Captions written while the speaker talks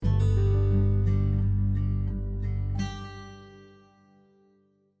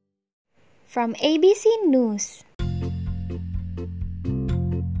From ABC News.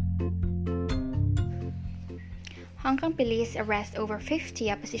 Hong Kong police arrest over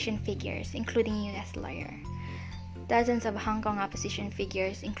 50 opposition figures, including U.S. lawyer. Dozens of Hong Kong opposition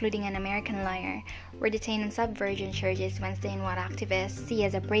figures, including an American lawyer, were detained on subversion charges Wednesday in what activists see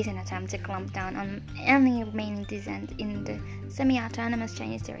as a brazen attempt to clamp down on any remaining dissent in the semi-autonomous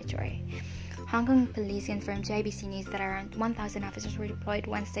Chinese territory. Hong Kong police confirmed to ABC News that around 1,000 officers were deployed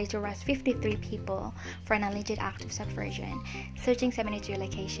Wednesday to arrest 53 people for an alleged act of subversion, searching 72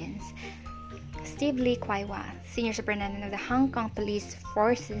 locations. Steve Lee Kwai Wah, senior superintendent of the Hong Kong Police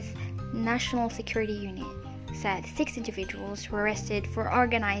Force's National Security Unit, said 6 individuals were arrested for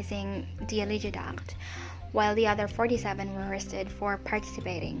organizing the alleged act, while the other 47 were arrested for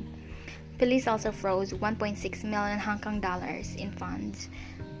participating. Police also froze 1.6 million Hong Kong dollars in funds.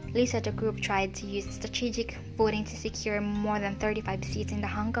 Lee said the group tried to use strategic voting to secure more than 35 seats in the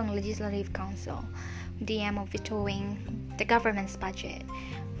Hong Kong Legislative Council, with the aim of vetoing the government's budget,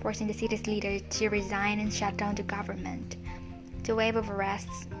 forcing the city's leader to resign and shut down the government. The wave of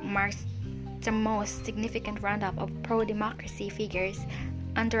arrests marks the most significant roundup of pro-democracy figures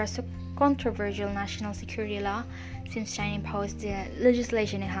under a controversial national security law since China imposed the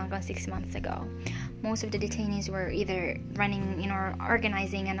legislation in Hong Kong 6 months ago. Most of the detainees were either running in or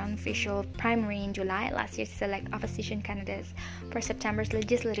organizing an unofficial primary in July last year to select opposition candidates for September's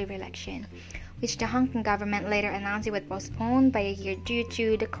legislative election, which the Hong Kong government later announced it would postpone by a year due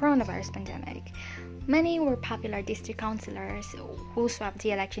to the coronavirus pandemic. Many were popular district councillors who swept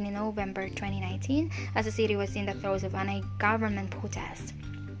the election in November 2019 as the city was in the throes of anti-government protests.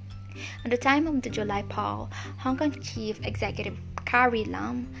 At the time of the July poll, Hong Kong Chief Executive Carrie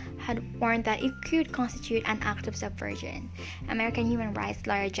Lam had warned that it could constitute an act of subversion. American human rights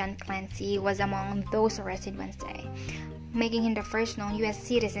lawyer John Clancy was among those arrested Wednesday, making him the first known U.S.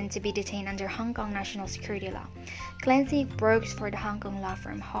 citizen to be detained under Hong Kong national security law. Clancy works for the Hong Kong law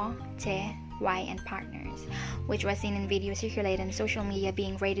firm Ho, Te, Wai and Partners, which was seen in video circulated on social media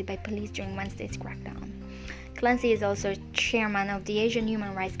being raided by police during Wednesday's crackdown. Clancy is also chairman of the Asian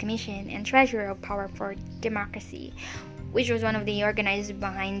Human Rights Commission and treasurer of Power for Democracy, which was one of the organizers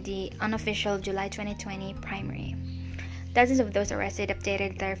behind the unofficial July 2020 primary. Dozens of those arrested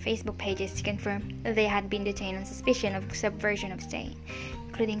updated their Facebook pages to confirm that they had been detained on suspicion of subversion of state,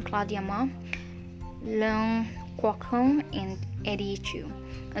 including Claudia Ma, Leung Kwok Hung, and Eddie Chu,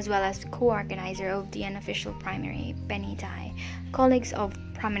 as well as co-organizer of the unofficial primary, Benny Tai, colleagues of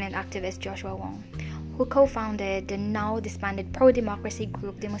prominent activist Joshua Wong, who co-founded the now disbanded pro-democracy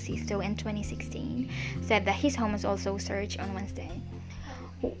group Demosisto in 2016, said that his home was also searched on Wednesday.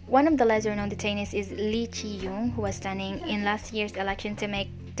 One of the lesser-known detainees is Lee Chi-yung, who was standing in last year's election to make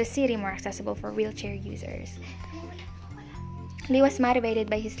the city more accessible for wheelchair users. Lee was motivated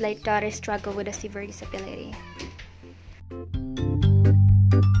by his late daughter's struggle with a severe disability.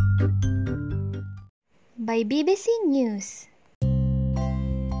 By BBC News.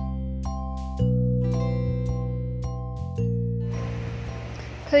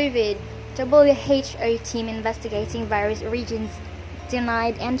 COVID. WHO team investigating virus origins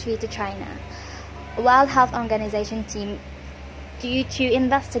denied entry to China. World Health Organization team due to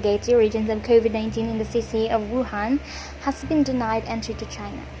investigate the origins of COVID-19 in the city of Wuhan has been denied entry to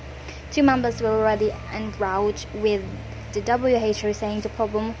China. 2 members were already en route, with the WHO saying the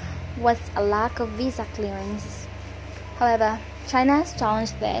problem was a lack of visa clearance. However, China has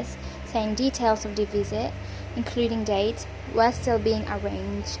challenged this, saying details of the visit, including dates, were still being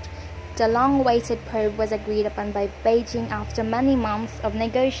arranged. The long-awaited probe was agreed upon by Beijing after many months of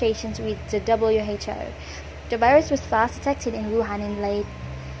negotiations with the WHO. The virus was first detected in Wuhan in late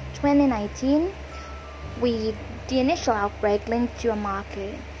 2019, with the initial outbreak linked to a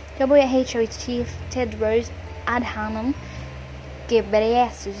market. WHO Chief Tedros Adhanom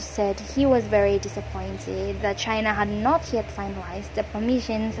Ghebreyesus said he was very disappointed that China had not yet finalized the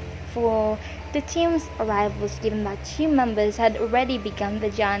permissions for the team's arrivals, given that 2 members had already begun the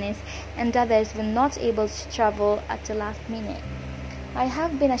journeys and others were not able to travel at the last minute. I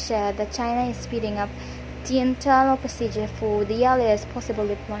have been assured that China is speeding up the internal procedure for the earliest possible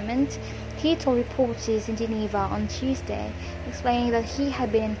deployment, he told reporters in Geneva on Tuesday, explaining that he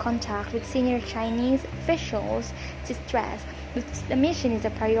had been in contact with senior Chinese officials to stress that the mission is a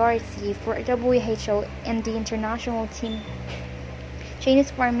priority for WHO and the international team.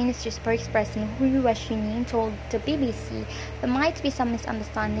 Chinese Foreign Ministry spokesperson Hu Ruoxun told the BBC there might be some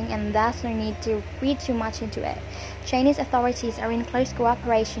misunderstanding and thus no need to read too much into it. Chinese authorities are in close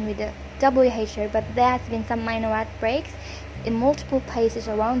cooperation with the WHO, but there has been some minor outbreaks in multiple places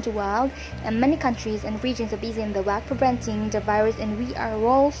around the world, and many countries and regions are busy in the work preventing the virus, and we are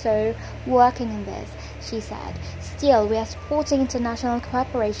also working in this, she said. Still, we are supporting international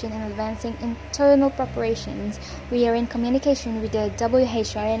cooperation and advancing internal preparations. We are in communication with the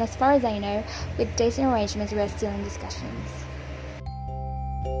WHO, and as far as I know, with dates and arrangements, we are still in discussions.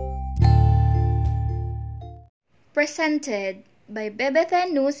 Presented by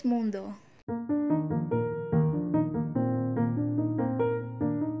BBC News Mundo.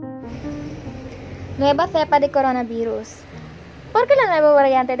 Nueva cepa de coronavirus. ¿Por qué la nueva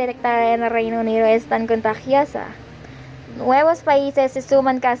variante detectada en el Reino Unido es tan contagiosa? Nuevos países se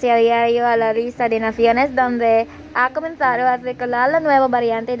suman casi a diario a la lista de naciones donde ha comenzado a circular la nueva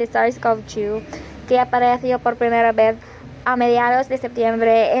variante de SARS-CoV-2 que apareció por primera vez a mediados de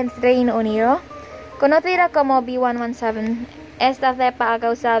septiembre en Reino Unido. Conocida como B117, esta cepa ha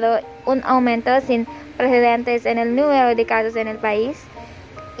causado un aumento sin precedentes en el número de casos en el país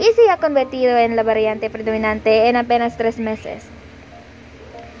y se ha convertido en la variante predominante en apenas 3 meses.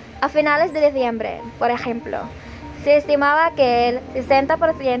 A finales de diciembre, por ejemplo, se estimaba que el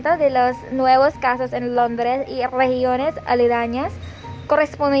 60% de los nuevos casos en Londres y regiones aledañas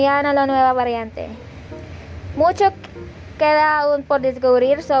correspondían a la nueva variante. Mucho queda aún por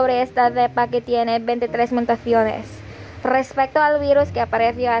descubrir sobre esta cepa que tiene 23 mutaciones respecto al virus que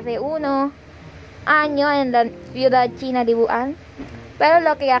apareció hace 1 año en la ciudad china de Wuhan, pero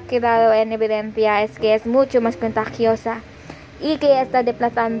lo que ha quedado en evidencia es que es mucho más contagiosa y que está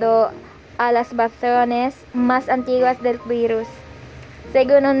desplazando a las versiones más antiguas del virus.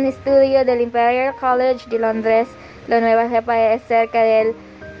 Según un estudio del Imperial College de Londres, la nueva cepa es cerca del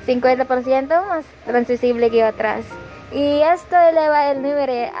 50% más transmisible que otras, y esto eleva el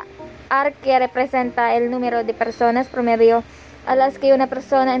número al que representa el número de personas promedio a las que una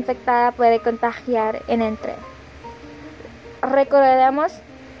persona infectada puede contagiar en entre. Recordemos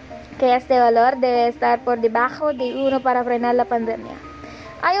que este valor debe estar por debajo de 1 para frenar la pandemia.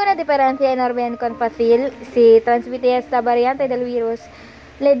 Hay una diferencia enorme en cuán fácil se transmite esta variante del virus,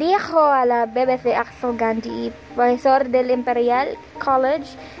 le dijo a la BBC Axel Ganji, profesor del Imperial College.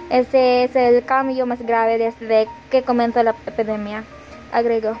 Este es el cambio más grave desde que comenzó la epidemia,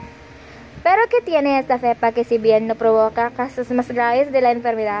 agregó. Pero que tiene esta cepa que, si bien no provoca casos más graves de la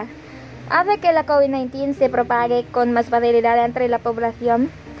enfermedad, hace que la COVID-19 se propague con más facilidad entre la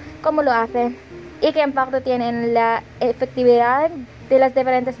población, como lo hace, y qué impacto tiene en la efectividad de las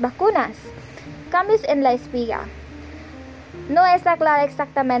diferentes vacunas. Cambios en la espiga. No está claro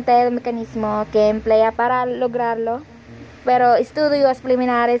exactamente el mecanismo que emplea para lograrlo, pero estudios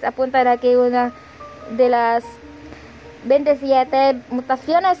preliminares apuntan a que una de las 27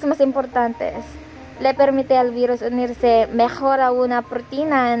 mutaciones más importantes le permite al virus unirse mejor a una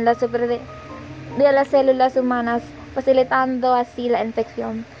proteína en la superficie de las células humanas, facilitando así la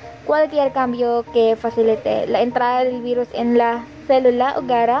infección. Cualquier cambio que facilite la entrada del virus en la célula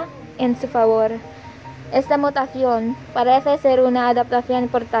obrará en su favor. Esta mutación parece ser una adaptación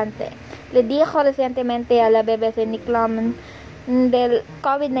importante, le dijo recientemente a la BBC Nick Loman del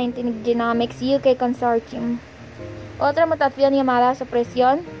COVID-19 Genomics UK Consortium. Otra mutación llamada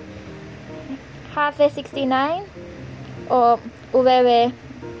supresión HAV69 o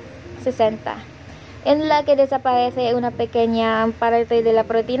VB60, en la que desaparece una pequeña parte de la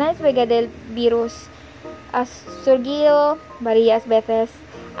proteína espiga del virus, ha surgido varias veces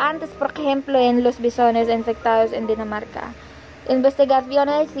antes, por ejemplo, en los bisones infectados en Dinamarca.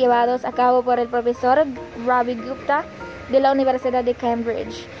 Investigaciones llevadas a cabo por el profesor Ravi Gupta de la Universidad de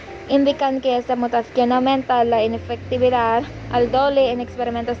Cambridge indican que esta mutación aumenta la infectividad al doble en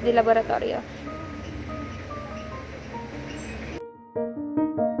experimentos de laboratorio.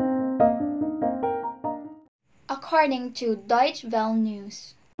 According to Deutsche Welle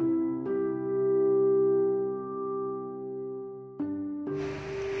News.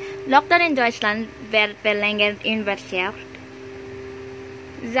 Lockdown in Deutschland wird verlängert in Wirtschaft.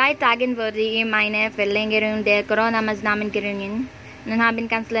 Seit Tagen wurde eine Verlängerung der Corona-Maßnahmen gerungen. Nun haben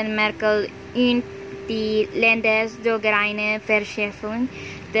Kanzlerin Merkel und die Länder sogar eine Verschärfung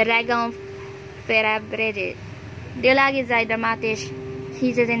der Regeln verabredet. Die Lage sei dramatisch,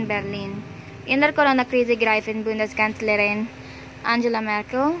 hieß es in Berlin. In der Corona-Krise greifen Bundeskanzlerin Angela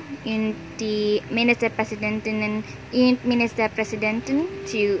Merkel und die Ministerpräsidentinnen und Ministerpräsidenten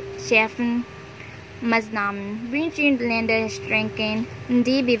zu schärfen Maßnahmen. Bund und Länder schränken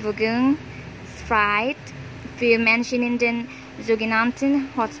die Bewegungsfreiheit für Menschen in den sogenannten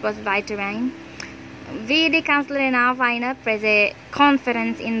Hotspots weiter ein. Wie die Kanzlerin auf einer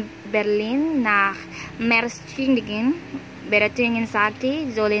Pressekonferenz in Berlin nach mehrstündigen Beratungen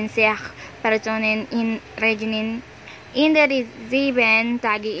sagte, sollen sich Personen in Regionen In der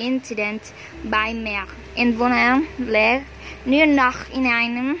 7-Tage-Incident bei Mer Inwohner nur noch in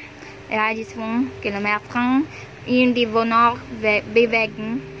einem Radius von Kilometern in die Wohnung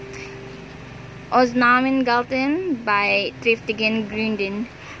bewegen. Ausnahmen gelten bei triftigen Gründen.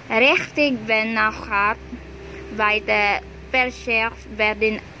 Richtig, wenn nachher weiter verschärft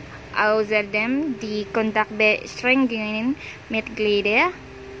werden. Außerdem die Kontaktbeschränkungen Mitglieder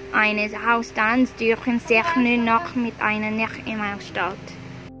eines Hausstands dürfen sich nur noch mit einer Nicht-E-Mail-Stadt.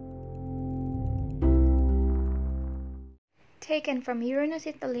 Taken from Uranus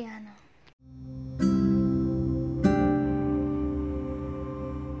Italiano.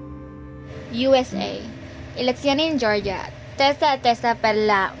 USA. Elezioni in Georgia. Testa a testa per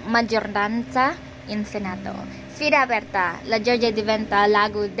la maggioranza in Senato. Sfida aperta. La Georgia diventa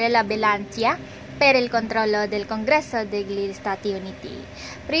l'ago della bilancia per il controllo del Congresso degli Stati Uniti.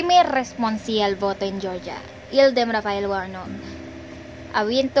 Primi responsi al voto in Georgia. Il Dem Raphael Warnock ha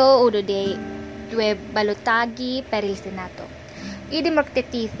vinto uno dei 2 ballottaggi per il Senato. I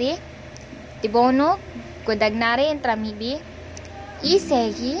democratici devono guadagnare entrambi i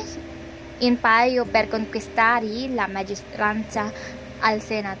seggi in paio per conquistare la maggioranza al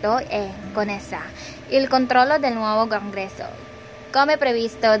Senato e, con essa, il controllo del nuovo Congresso, come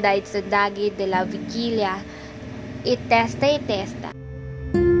previsto dai sondaggi della vigilia e testa.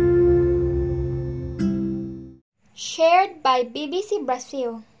 Shared by BBC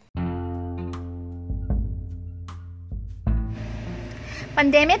Brasil.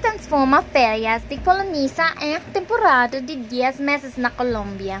 Pandemia transforma férias de coloniza em temporada de 10 meses na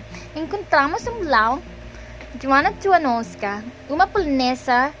Colômbia. Encontramos Blau, Joana Tuanoska, uma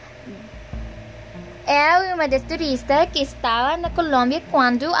polonesa. É uma das turistas que estava na Colômbia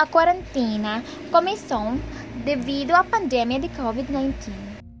quando a quarentena começou devido à pandemia de Covid-19.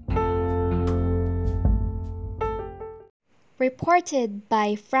 Reported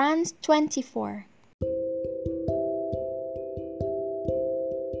by France 24.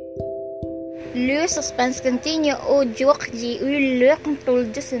 Le suspense continue aujourd'hui où le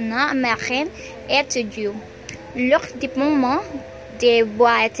contrôle du Sénat américain est toujours. Le déploiement des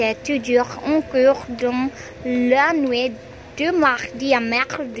bois était toujours en cours dans la nuit de mardi à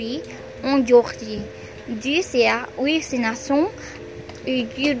mercredi en Georgie. Du oui, sénation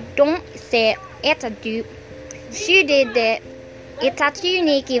dont c'est établi. Sud des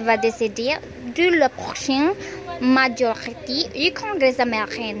États-Unis qui va décider de la prochaine majorité du Congrès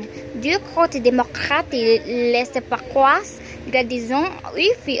américain. Du côté démocrate, il laisse pas croire, disons,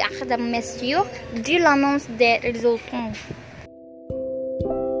 il fut à mesure de l'annonce des résultats.